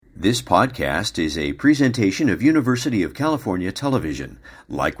This podcast is a presentation of University of California Television.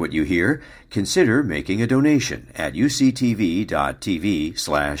 Like what you hear? Consider making a donation at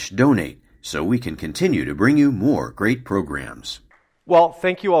uctv.tv/donate so we can continue to bring you more great programs. Well,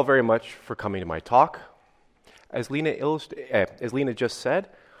 thank you all very much for coming to my talk. As Lena just said,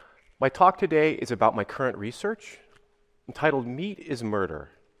 my talk today is about my current research entitled Meat is Murder: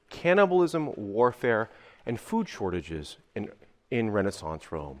 Cannibalism, Warfare, and Food Shortages in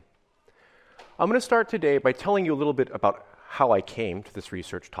Renaissance Rome. I'm going to start today by telling you a little bit about how I came to this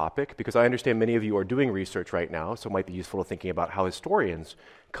research topic, because I understand many of you are doing research right now, so it might be useful to thinking about how historians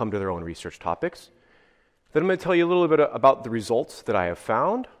come to their own research topics. Then I'm going to tell you a little bit about the results that I have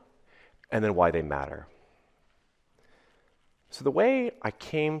found, and then why they matter. So the way I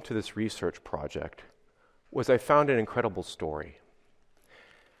came to this research project was I found an incredible story.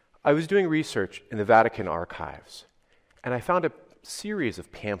 I was doing research in the Vatican archives, and I found a series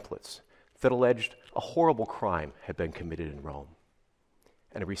of pamphlets that alleged a horrible crime had been committed in Rome,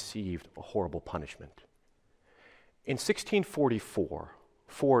 and it received a horrible punishment. In 1644,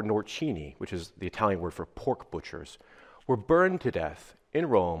 4 Norcini, which is the Italian word for pork butchers, were burned to death in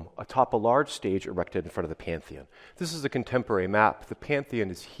Rome atop a large stage erected in front of the Pantheon. This is a contemporary map. The Pantheon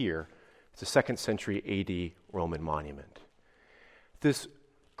is here. It's a 2nd century AD Roman monument. This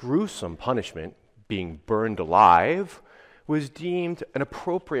gruesome punishment, being burned alive, was deemed an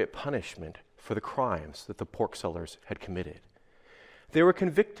appropriate punishment for the crimes that the pork sellers had committed. They were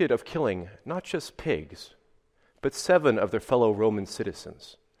convicted of killing not just pigs, but 7 of their fellow Roman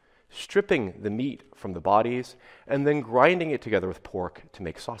citizens, stripping the meat from the bodies and then grinding it together with pork to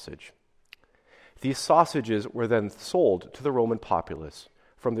make sausage. These sausages were then sold to the Roman populace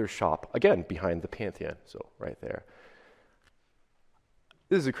from their shop, again, behind the Pantheon, so right there.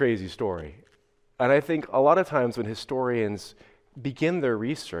 This is a crazy story. And I think a lot of times when historians begin their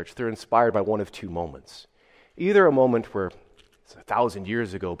research, they're inspired by one of 2 moments. Either a moment where it's 1,000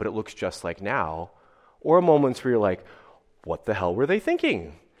 years ago, but it looks just like now, or a moment where you're like, what the hell were they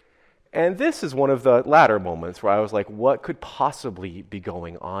thinking? And this is one of the latter moments where I was like, what could possibly be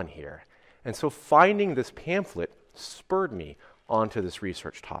going on here? And so finding this pamphlet spurred me onto this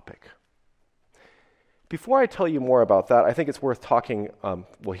research topic. Before I tell you more about that, I think it's worth talking,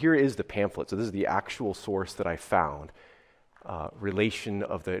 here is the pamphlet. So this is the actual source that I found. Relation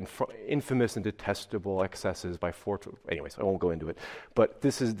of the infamous and detestable excesses by anyways, I won't go into it. But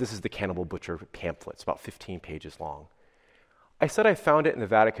this is the Cannibal Butcher pamphlet. It's about 15 pages long. I said I found it in the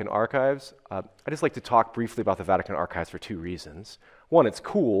Vatican archives. I just like to talk briefly about the Vatican archives for 2 reasons. One, it's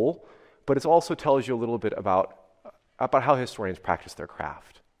cool, but it also tells you a little bit about how historians practice their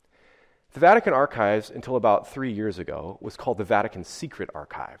craft. The Vatican archives, until about 3 years ago, was called the Vatican Secret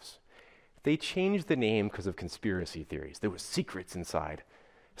Archives. They changed the name because of conspiracy theories. There were secrets inside.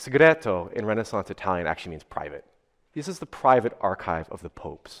 Segreto in Renaissance Italian actually means private. This is the private archive of the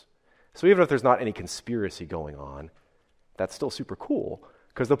popes. So even if there's not any conspiracy going on, that's still super cool,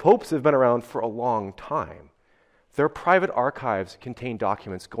 because the popes have been around for a long time. Their private archives contain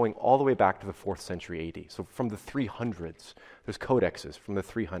documents going all the way back to the 4th century AD. So from the 300s, there's codexes from the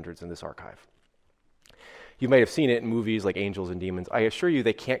 300s in this archive. You may have seen it in movies like Angels and Demons. I assure you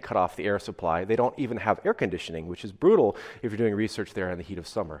they can't cut off the air supply. They don't even have air conditioning, which is brutal if you're doing research there in the heat of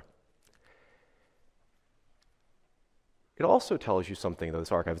summer. It also tells you something, though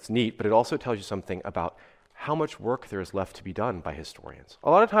this archive, it's neat, but it also tells you something about how much work there is left to be done by historians. A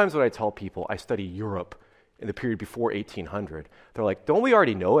lot of times when I tell people I study Europe in the period before 1800, they're like, don't we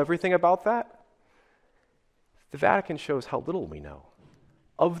already know everything about that? The Vatican shows how little we know.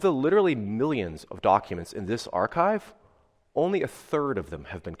 Of the literally millions of documents in this archive, only 1/3 of them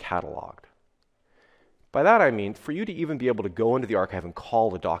have been cataloged. By that I mean, for you to even be able to go into the archive and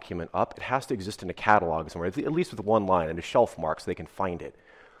call a document up, it has to exist in a catalog somewhere, at least with 1 line and a shelf mark so they can find it.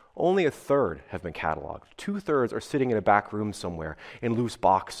 Only 1/3 have been cataloged. 2/3 are sitting in a back room somewhere in loose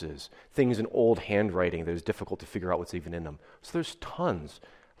boxes, things in old handwriting that is difficult to figure out what's even in them. So there's tons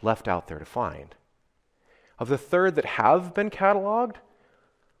left out there to find. Of the 1/3 that have been cataloged,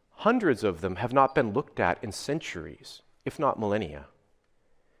 hundreds of them have not been looked at in centuries, if not millennia.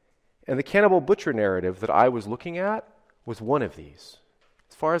 And the Cannibal Butcher narrative that I was looking at was one of these.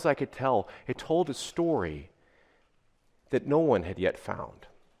 As far as I could tell, it told a story that no one had yet found.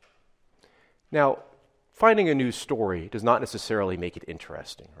 Now, finding a new story does not necessarily make it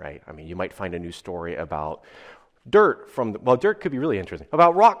interesting, right? I mean, you might find a new story about dirt dirt could be really interesting,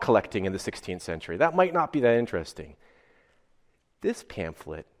 about rock collecting in the 16th century. That might not be that interesting. This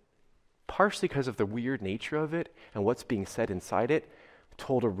pamphlet, partially because of the weird nature of it and what's being said inside it,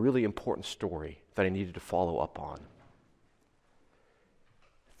 told a really important story that I needed to follow up on.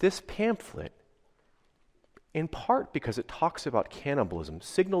 This pamphlet, in part because it talks about cannibalism,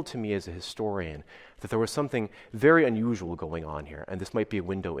 signaled to me as a historian that there was something very unusual going on here, and this might be a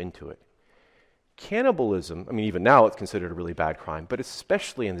window into it. Cannibalism, I mean, even now it's considered a really bad crime, but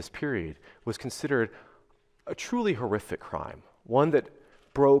especially in this period, was considered a truly horrific crime, one that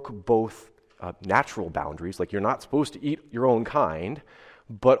broke both natural boundaries, like you're not supposed to eat your own kind,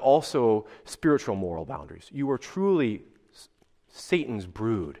 but also spiritual moral boundaries. You were truly Satan's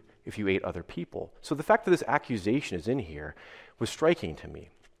brood if you ate other people. So the fact that this accusation is in here was striking to me.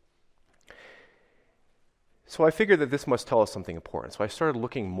 So I figured that this must tell us something important. So I started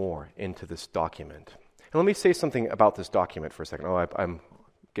looking more into this document. And let me say something about this document for a second. I'm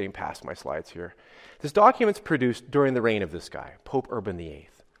getting past my slides here. This document's produced during the reign of this guy, Pope Urban VIII.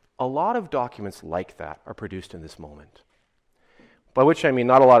 A lot of documents like that are produced in this moment. By which I mean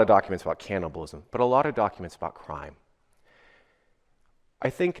not a lot of documents about cannibalism, but a lot of documents about crime. I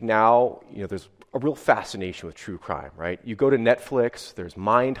think now, there's a real fascination with true crime, right? You go to Netflix, there's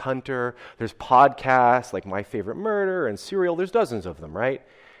Mindhunter, there's podcasts like My Favorite Murder and Serial, there's dozens of them, right?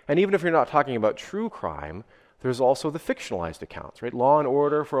 And even if you're not talking about true crime, there's also the fictionalized accounts, right? Law and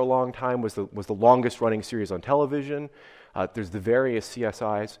Order for a long time was the longest running series on television. There's the various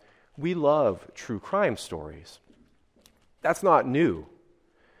CSIs. We love true crime stories. That's not new.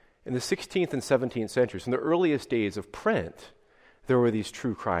 In the 16th and 17th centuries, in the earliest days of print, there were these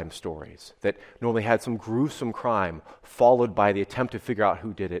true crime stories that normally had some gruesome crime followed by the attempt to figure out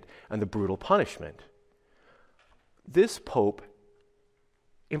who did it and the brutal punishment. This pope,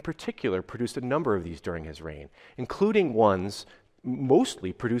 in particular, produced a number of these during his reign, including ones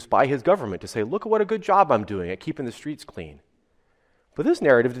mostly produced by his government to say, look at what a good job I'm doing at keeping the streets clean. But this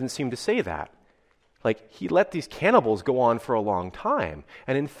narrative didn't seem to say that. Like, he let these cannibals go on for a long time.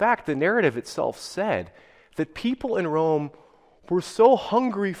 And in fact, the narrative itself said that people in Rome were so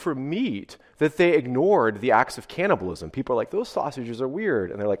hungry for meat that they ignored the acts of cannibalism. People are like, those sausages are weird.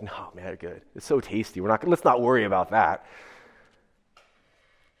 And they're like, no, man, they're good. It's so tasty. Let's not worry about that.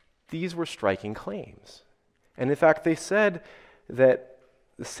 These were striking claims. And in fact, they said that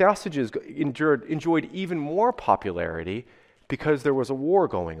the sausages enjoyed even more popularity because there was a war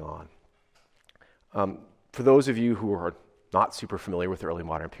going on. For those of you who are not super familiar with the early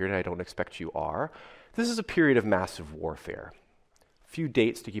modern period, I don't expect you are, this is a period of massive warfare. A few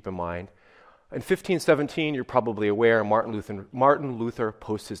dates to keep in mind. In 1517, you're probably aware, Martin Luther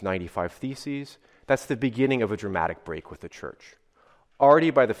posts his 95 Theses. That's the beginning of a dramatic break with the church. Already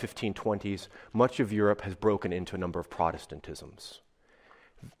by the 1520s, much of Europe has broken into a number of Protestantisms.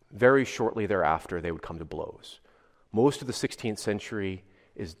 Very shortly thereafter, they would come to blows. Most of the 16th century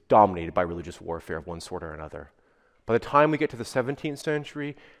is dominated by religious warfare of one sort or another. By the time we get to the 17th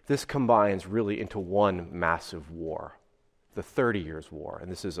century, this combines really into one massive war, the 30 Years' War,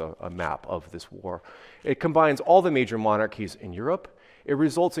 and this is a map of this war. It combines all the major monarchies in Europe. It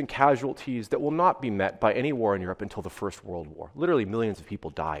results in casualties that will not be met by any war in Europe until the First World War. Literally millions of people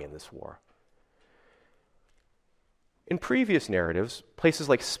die in this war. In previous narratives, places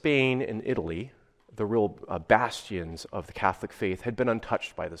like Spain and Italy, the real bastions of the Catholic faith, had been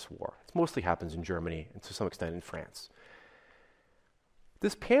untouched by this war. It mostly happens in Germany and to some extent in France.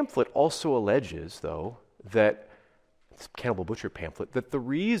 This pamphlet also alleges, though, that this Cannibal Butcher pamphlet, that the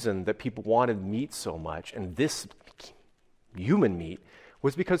reason that people wanted meat so much, and this human meat,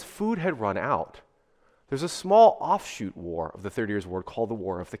 was because food had run out. There's a small offshoot war of the 30 Years' War called the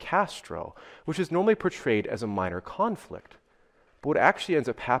War of the Castro, which is normally portrayed as a minor conflict. But what actually ends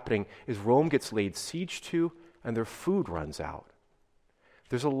up happening is Rome gets laid siege to, and their food runs out.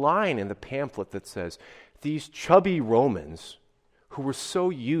 There's a line in the pamphlet that says, these chubby Romans, who were so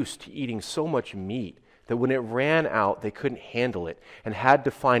used to eating so much meat that when it ran out, they couldn't handle it and had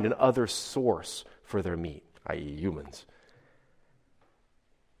to find another source for their meat, i.e. humans.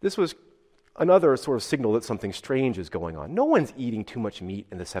 This was another sort of signal that something strange is going on. No one's eating too much meat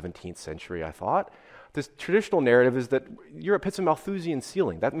in the 17th century, I thought. This traditional narrative is that Europe hits a Malthusian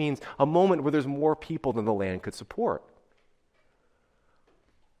ceiling. That means a moment where there's more people than the land could support.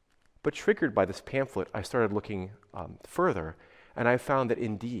 But triggered by this pamphlet, I started looking further, and I found that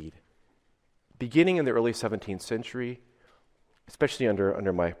indeed, beginning in the early 17th century, especially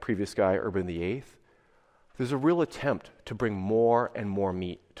under my previous guy, Urban VIII, there's a real attempt to bring more and more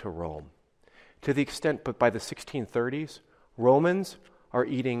meat to Rome. To the extent, but by the 1630s, Romans are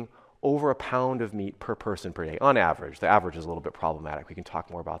eating over a pound of meat per person per day, on average. The average is a little bit problematic. We can talk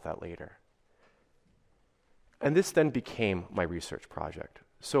more about that later. And this then became my research project.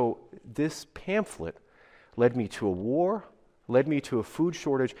 So this pamphlet led me to a war, led me to a food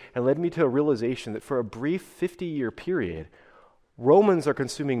shortage, and led me to a realization that for a brief 50-year period, Romans are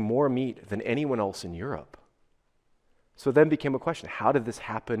consuming more meat than anyone else in Europe. So then became a question, how did this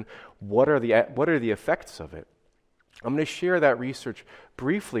happen? What are the effects of it? I'm going to share that research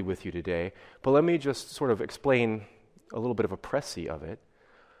briefly with you today, but let me just sort of explain a little bit of a précis of it.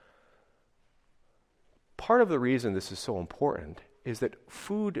 Part of the reason this is so important is that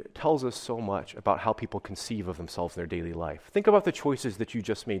food tells us so much about how people conceive of themselves in their daily life. Think about the choices that you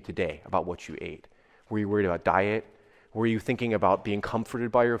just made today about what you ate. Were you worried about diet? Were you thinking about being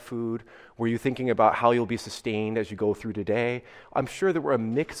comforted by your food? Were you thinking about how you'll be sustained as you go through today? I'm sure there were a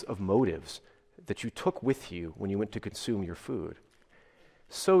mix of motives that you took with you when you went to consume your food.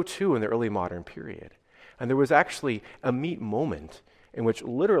 So too in the early modern period. And there was actually a meat moment in which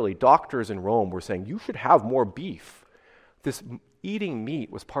literally doctors in Rome were saying, you should have more beef. This eating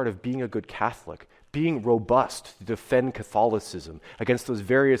meat was part of being a good Catholic, being robust to defend Catholicism against those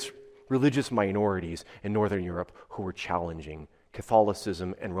various religious minorities in Northern Europe who were challenging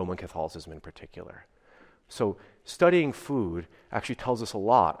Catholicism and Roman Catholicism in particular. So studying food actually tells us a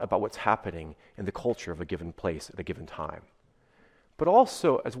lot about what's happening in the culture of a given place at a given time. But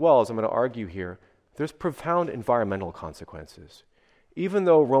also, as well as I'm going to argue here, there's profound environmental consequences. Even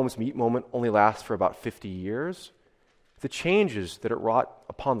though Rome's meat moment only lasts for about 50 years, the changes that it wrought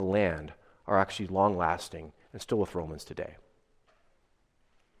upon the land are actually long-lasting and still with Romans today.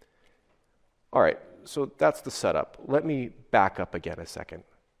 All right, so that's the setup. Let me back up again a second.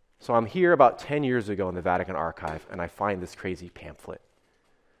 So I'm here about 10 years ago in the Vatican archive, and I find this crazy pamphlet.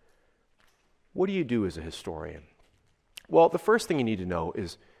 What do you do as a historian? Well, the first thing you need to know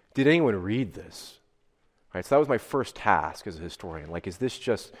is, did anyone read this? Right, so that was my first task as a historian. Like, is this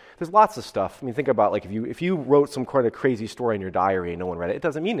just, there's lots of stuff. I mean, think about, like, if you wrote some kind of crazy story in your diary and no one read it, it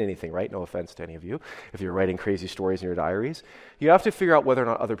doesn't mean anything, right? No offense to any of you if you're writing crazy stories in your diaries. You have to figure out whether or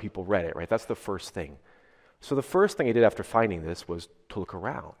not other people read it, right? That's the first thing. So the first thing I did after finding this was to look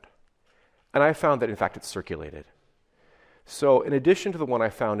around. And I found that, in fact, it's circulated. So in addition to the one I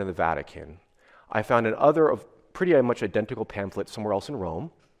found in the Vatican, I found another of pretty much identical pamphlet somewhere else in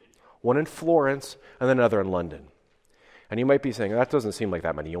Rome, one in Florence, and then another in London. And you might be saying, that doesn't seem like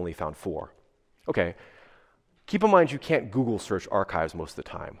that many, you only found 4. Okay, keep in mind you can't Google search archives most of the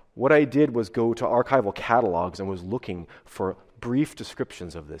time. What I did was go to archival catalogs and was looking for brief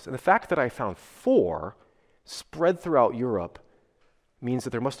descriptions of this. And the fact that I found 4 spread throughout Europe means that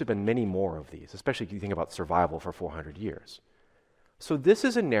there must have been many more of these, especially if you think about survival for 400 years. So this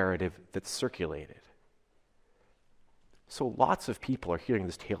is a narrative that's circulated. So lots of people are hearing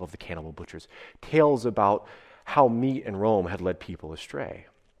this tale of the cannibal butchers, tales about how meat in Rome had led people astray.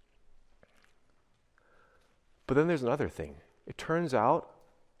 But then there's another thing. It turns out,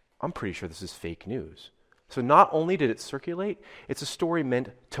 I'm pretty sure this is fake news. So not only did it circulate, it's a story meant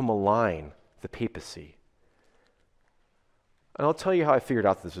to malign the papacy. And I'll tell you how I figured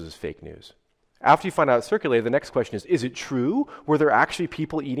out that this was fake news. After you find out it circulated, the next question is it true? Were there actually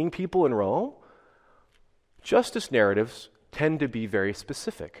people eating people in Rome? Justice narratives tend to be very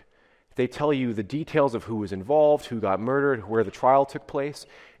specific. They tell you the details of who was involved, who got murdered, where the trial took place.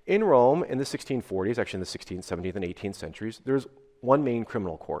 In Rome, in the 1640s, actually in the 16th, 17th, and 18th centuries, there's one main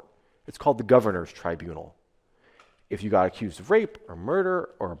criminal court. It's called the governor's tribunal. If you got accused of rape or murder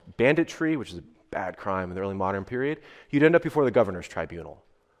or banditry, which is a bad crime in the early modern period, you'd end up before the governor's tribunal.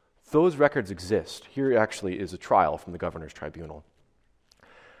 Those records exist. Here actually is a trial from the governor's tribunal.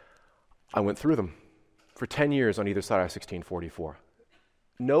 I went through them for 10 years on either side of 1644.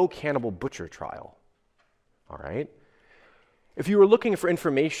 No cannibal butcher trial. All right? If you were looking for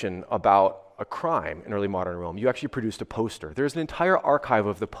information about a crime in early modern Rome, you actually produced a poster. There's an entire archive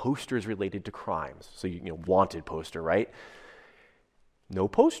of the posters related to crimes. So, wanted poster, right? No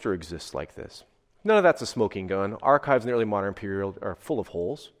poster exists like this. None of that's a smoking gun. Archives in the early modern period are full of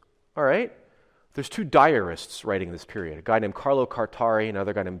holes. All right? There's 2 diarists writing this period, a guy named Carlo Cartari and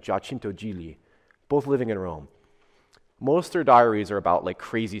another guy named Giacinto Gigli, both living in Rome. Most of their diaries are about like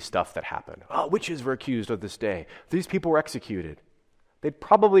crazy stuff that happened. Oh, witches were accused of this day. These people were executed. They'd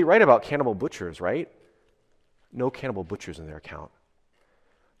probably write about cannibal butchers, right? No cannibal butchers in their account.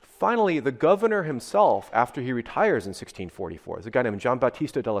 Finally, the governor himself, after he retires in 1644, is a guy named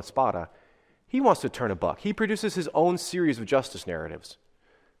Giambattista della Spada. He wants to turn a buck. He produces his own series of justice narratives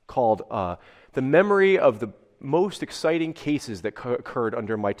called The Memory of the Most Exciting Cases That Occurred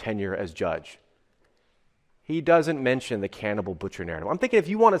Under My Tenure as Judge. He doesn't mention the cannibal butcher narrative. I'm thinking if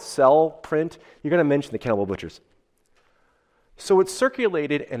you want to sell print, you're going to mention the cannibal butchers. So it's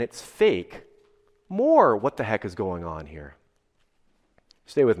circulated and it's fake. More, what the heck is going on here?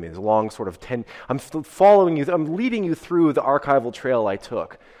 Stay with me. There's a long sort of I'm following you. I'm leading you through the archival trail I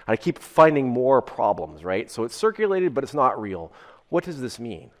took. I keep finding more problems, right? So it's circulated, but it's not real. What does this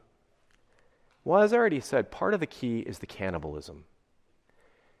mean? Well, as I already said, part of the key is the cannibalism.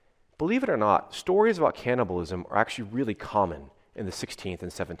 Believe it or not, stories about cannibalism are actually really common in the 16th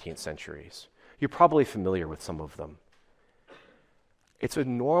and 17th centuries. You're probably familiar with some of them. It's a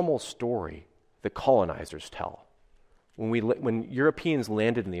normal story that colonizers tell. When Europeans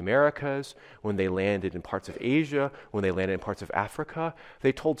landed in the Americas, when they landed in parts of Asia, when they landed in parts of Africa,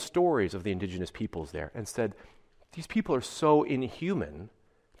 they told stories of the indigenous peoples there and said, these people are so inhuman,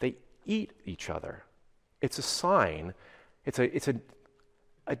 they eat each other. It's a sign, it's a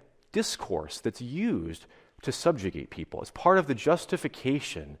discourse that's used to subjugate people. It's part of the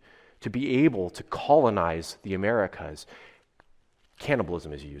justification to be able to colonize the Americas.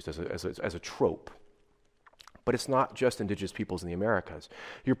 Cannibalism is used as a trope. But it's not just indigenous peoples in the Americas.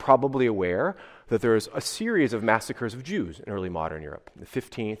 You're probably aware that there's a series of massacres of Jews in early modern Europe, in the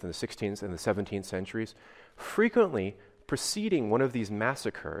 15th and the 16th and the 17th centuries. Frequently preceding one of these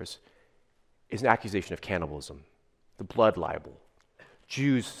massacres is an accusation of cannibalism, the blood libel.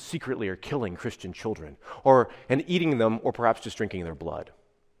 Jews secretly are killing Christian children, and eating them, or perhaps just drinking their blood.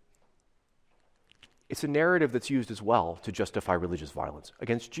 It's a narrative that's used as well to justify religious violence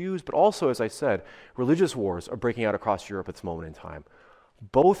against Jews, but also, as I said, religious wars are breaking out across Europe at this moment in time.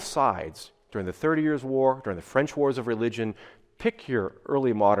 Both sides, during the 30 Years' War, during the French Wars of Religion, pick your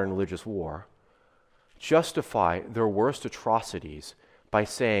early modern religious war, justify their worst atrocities by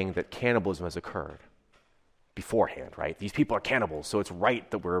saying that cannibalism has occurred beforehand, right? These people are cannibals, so it's right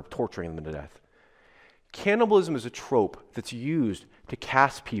that we're torturing them to death. Cannibalism is a trope that's used to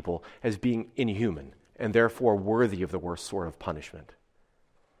cast people as being inhuman and therefore worthy of the worst sort of punishment.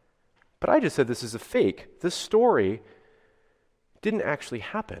 But I just said this is a fake. This story didn't actually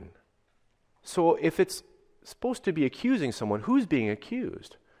happen. So if it's supposed to be accusing someone, who's being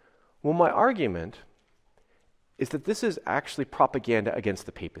accused? Well, my argument is that this is actually propaganda against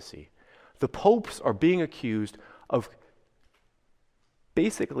the papacy. The popes are being accused of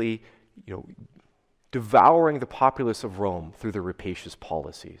basically, devouring the populace of Rome through their rapacious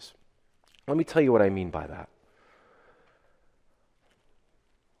policies. Let me tell you what I mean by that.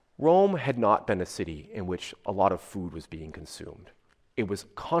 Rome had not been a city in which a lot of food was being consumed. It was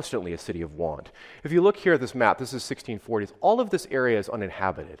constantly a city of want. If you look here at this map, this is 1640s, all of this area is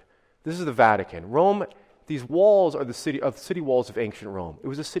uninhabited. This is the Vatican. Rome, these walls are the city walls of ancient Rome. It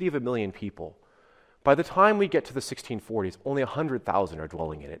was a city of 1 million people. By the time we get to the 1640s, only 100,000 are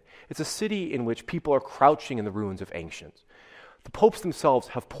dwelling in it. It's a city in which people are crouching in the ruins of ancients. The popes themselves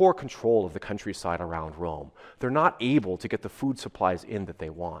have poor control of the countryside around Rome. They're not able to get the food supplies in that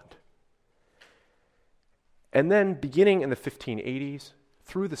they want. And then, beginning in the 1580s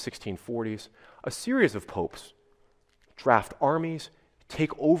through the 1640s, a series of popes draft armies,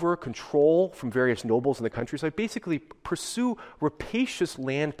 take over control from various nobles in the countryside, basically pursue rapacious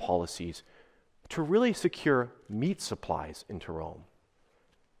land policies to really secure meat supplies into Rome.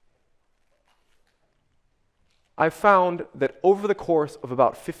 I found that over the course of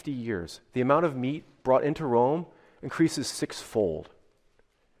about 50 years, the amount of meat brought into Rome increases 6-fold.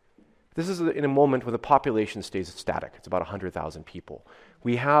 This is in a moment where the population stays static. It's about 100,000 people.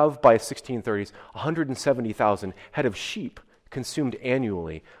 We have, by 1630s, 170,000 head of sheep consumed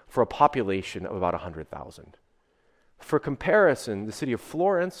annually for a population of about 100,000. For comparison, the city of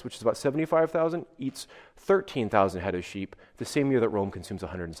Florence, which is about 75,000, eats 13,000 head of sheep the same year that Rome consumes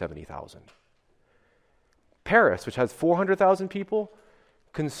 170,000. Paris, which has 400,000 people,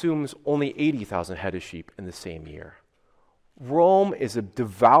 consumes only 80,000 head of sheep in the same year. Rome is a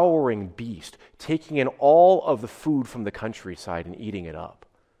devouring beast, taking in all of the food from the countryside and eating it up.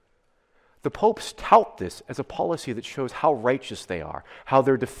 The popes tout this as a policy that shows how righteous they are, how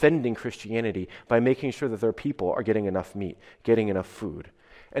they're defending Christianity by making sure that their people are getting enough meat, getting enough food.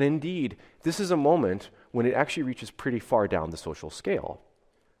 And indeed, this is a moment when it actually reaches pretty far down the social scale.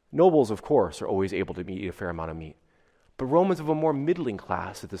 Nobles, of course, are always able to eat a fair amount of meat. But Romans of a more middling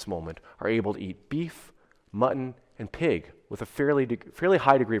class at this moment are able to eat beef, mutton, and pig with a fairly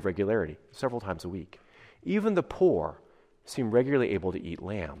high degree of regularity, several times a week. Even the poor seem regularly able to eat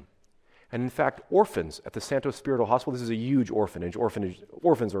lamb. And in fact, orphans at the Santo Spirito Hospital, this is a huge orphanage.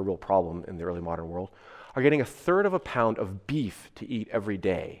 Orphans are a real problem in the early modern world, are getting 1/3 of a pound of beef to eat every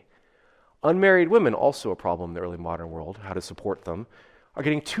day. Unmarried women, also a problem in the early modern world, how to support them, are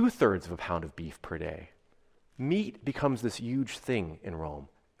getting 2/3 of a pound of beef per day. Meat becomes this huge thing in Rome.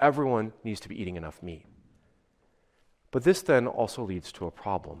 Everyone needs to be eating enough meat. But this then also leads to a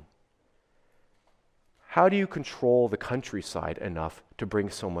problem. how do you control the countryside enough to bring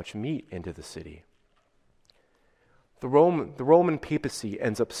so much meat into the city? The Roman papacy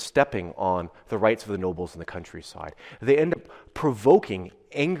ends up stepping on the rights of the nobles in the countryside. They end up provoking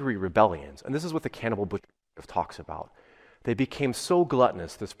angry rebellions, and this is what the Cannibal Butcher talks about. They became so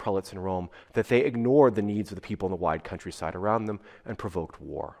gluttonous, this prelates in Rome, that they ignored the needs of the people in the wide countryside around them and provoked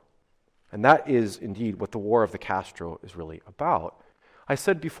war. And that is indeed what the War of the Castro is really about. I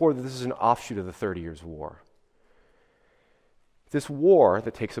said before that this is an offshoot of the 30 Years' War. This war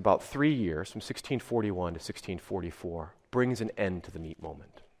that takes about 3 years, from 1641 to 1644, brings an end to the meat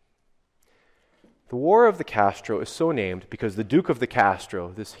moment. The War of the Castro is so named because the Duke of the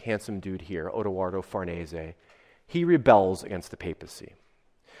Castro, this handsome dude here, Odoardo Farnese, he rebels against the papacy.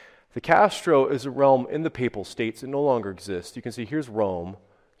 The Castro is a realm in the Papal States that no longer exists. You can see here's Rome.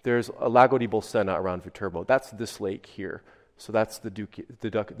 There's a Lago di Bolsena around Viterbo. That's this lake here. So that's the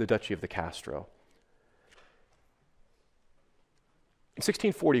Duchy of the Castro. In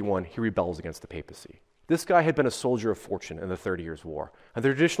 1641, he rebels against the papacy. This guy had been a soldier of fortune in the 30 Years' War. And the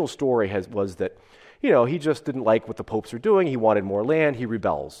traditional story was that, he just didn't like what the popes were doing. He wanted more land. He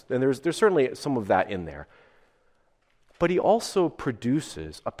rebels. And there's certainly some of that in there. But he also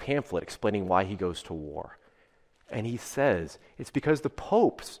produces a pamphlet explaining why he goes to war. And he says, it's because the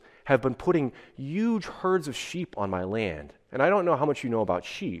popes have been putting huge herds of sheep on my land. And I don't know how much you know about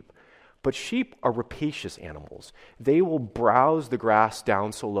sheep, but sheep are rapacious animals. They will browse the grass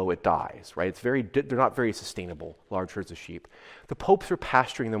down so low it dies, right? They're not very sustainable, large herds of sheep. The popes were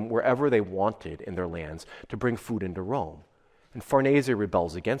pasturing them wherever they wanted in their lands to bring food into Rome. And Farnese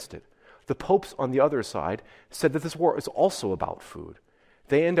rebels against it. The popes on the other side said that this war is also about food.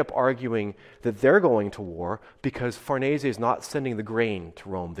 They end up arguing that they're going to war because Farnese is not sending the grain to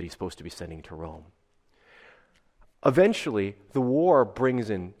Rome that he's supposed to be sending to Rome. Eventually, the war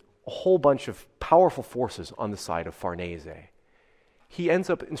brings in a whole bunch of powerful forces on the side of Farnese. He ends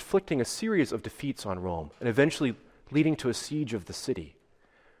up inflicting a series of defeats on Rome and eventually leading to a siege of the city.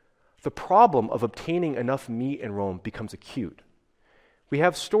 The problem of obtaining enough meat in Rome becomes acute. We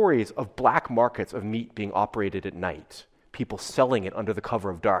have stories of black markets of meat being operated at night. People selling it under the cover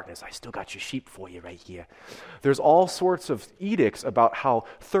of darkness. I still got your sheep for you right here. There's all sorts of edicts about how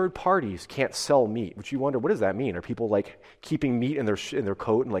third parties can't sell meat, which you wonder, what does that mean? Are people like keeping meat in their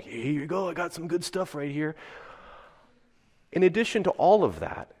coat and like, hey, here you go, I got some good stuff right here. In addition to all of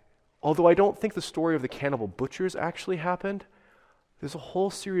that, although I don't think the story of the cannibal butchers actually happened, there's a whole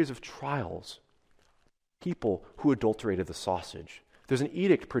series of trials. People who adulterated the sausage. There's an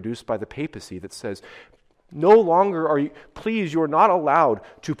edict produced by the papacy that says, no longer you're not allowed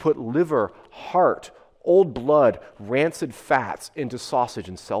to put liver, heart, old blood, rancid fats into sausage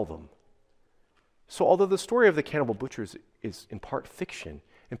and sell them. So although the story of the cannibal butchers is in part fiction,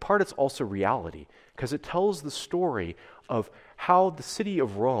 in part it's also reality, because it tells the story of how the city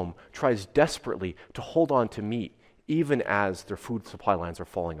of Rome tries desperately to hold on to meat, even as their food supply lines are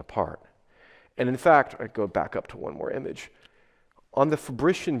falling apart. And in fact, I go back up to one more image. On the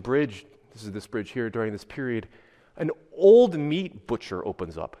Fabrician Bridge, this is this bridge here, during this period, an old meat butcher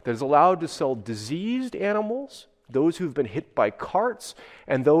opens up that is allowed to sell diseased animals, those who've been hit by carts,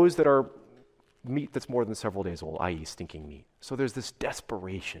 and those that are meat that's more than several days old, i.e. stinking meat. So there's this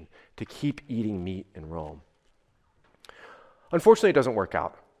desperation to keep eating meat in Rome. Unfortunately, it doesn't work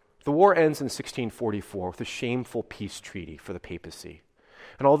out. The war ends in 1644 with a shameful peace treaty for the papacy.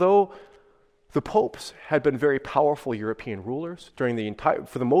 And although the popes had been very powerful European rulers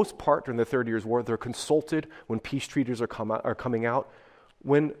for the most part during the 30 Years' War. They're consulted when peace treaties are coming out.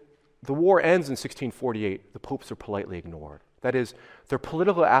 When the war ends in 1648, the popes are politely ignored. That is, their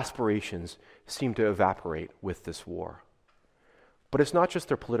political aspirations seem to evaporate with this war. But it's not just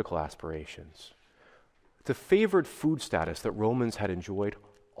their political aspirations. The favored food status that Romans had enjoyed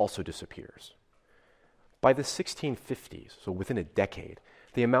also disappears. By the 1650s, so within a decade,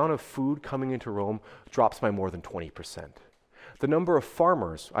 the amount of food coming into Rome drops by more than 20%. The number of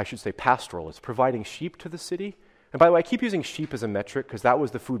farmers, I should say pastoralists, providing sheep to the city, and by the way, I keep using sheep as a metric because that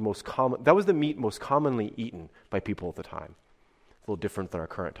was the meat most commonly eaten by people at the time. A little different than our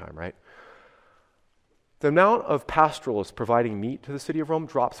current time, right? The amount of pastoralists providing meat to the city of Rome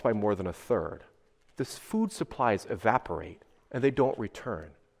drops by more than a third. The food supplies evaporate, and they don't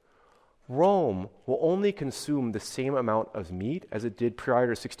return. Rome will only consume the same amount of meat as it did prior to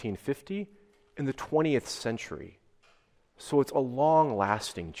 1650 in the 20th century. So it's a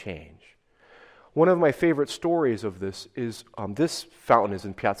long-lasting change. One of my favorite stories of this is this fountain is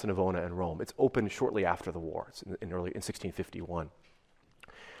in Piazza Navona in Rome. It's opened shortly after the war. It's in 1651.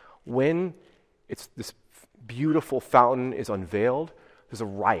 When this beautiful fountain is unveiled, there's a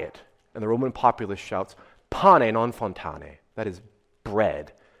riot. And the Roman populace shouts, pane non fontane, that is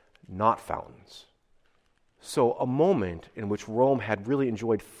bread, not fountains. So a moment in which Rome had really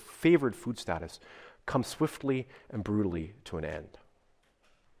enjoyed favored food status comes swiftly and brutally to an end.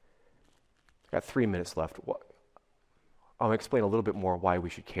 I've got 3 minutes left. I'll explain a little bit more why we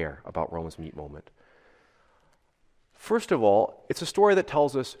should care about Rome's meat moment. First of all, it's a story that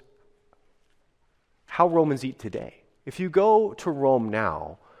tells us how Romans eat today. If you go to Rome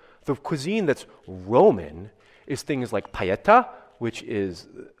now, the cuisine that's Roman is things like paella, which is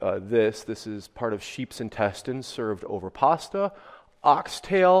this is part of sheep's intestines served over pasta,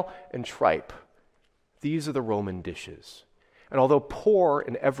 oxtail, and tripe. These are the Roman dishes. And although poor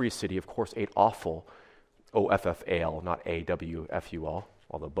in every city, of course, ate offal, O-F-F-A-L, not A-W-F-U-L,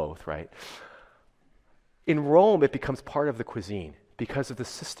 although both, right? In Rome, it becomes part of the cuisine because of the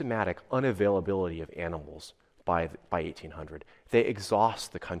systematic unavailability of animals by 1800. They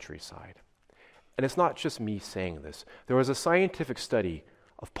exhaust the countryside. And it's not just me saying this. There was a scientific study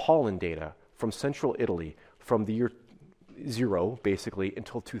of pollen data from central Italy from the year 0, basically,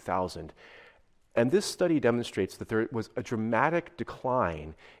 until 2000. And this study demonstrates that there was a dramatic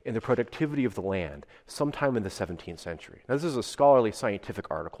decline in the productivity of the land sometime in the 17th century. Now, this is a scholarly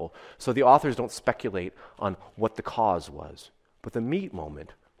scientific article, so the authors don't speculate on what the cause was. But the meat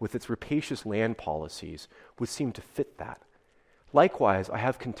moment, with its rapacious land policies, would seem to fit that. Likewise, I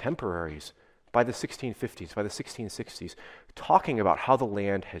have contemporaries by the 1650s, by the 1660s, talking about how the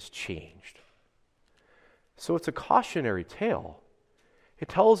land has changed. So it's a cautionary tale. It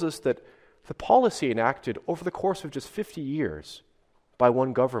tells us that the policy enacted over the course of just 50 years by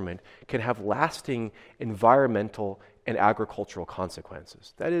one government can have lasting environmental and agricultural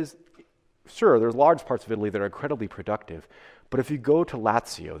consequences. That is, sure, there's large parts of Italy that are incredibly productive, but if you go to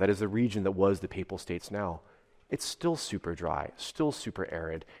Lazio, that is the region that was the Papal States now, it's still super dry, still super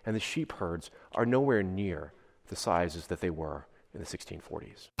arid, and the sheep herds are nowhere near the sizes that they were in the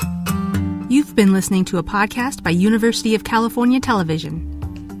 1640s. You've been listening to a podcast by University of California Television.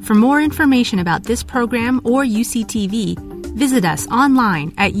 For more information about this program or UCTV, visit us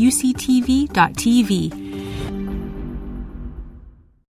online at uctv.tv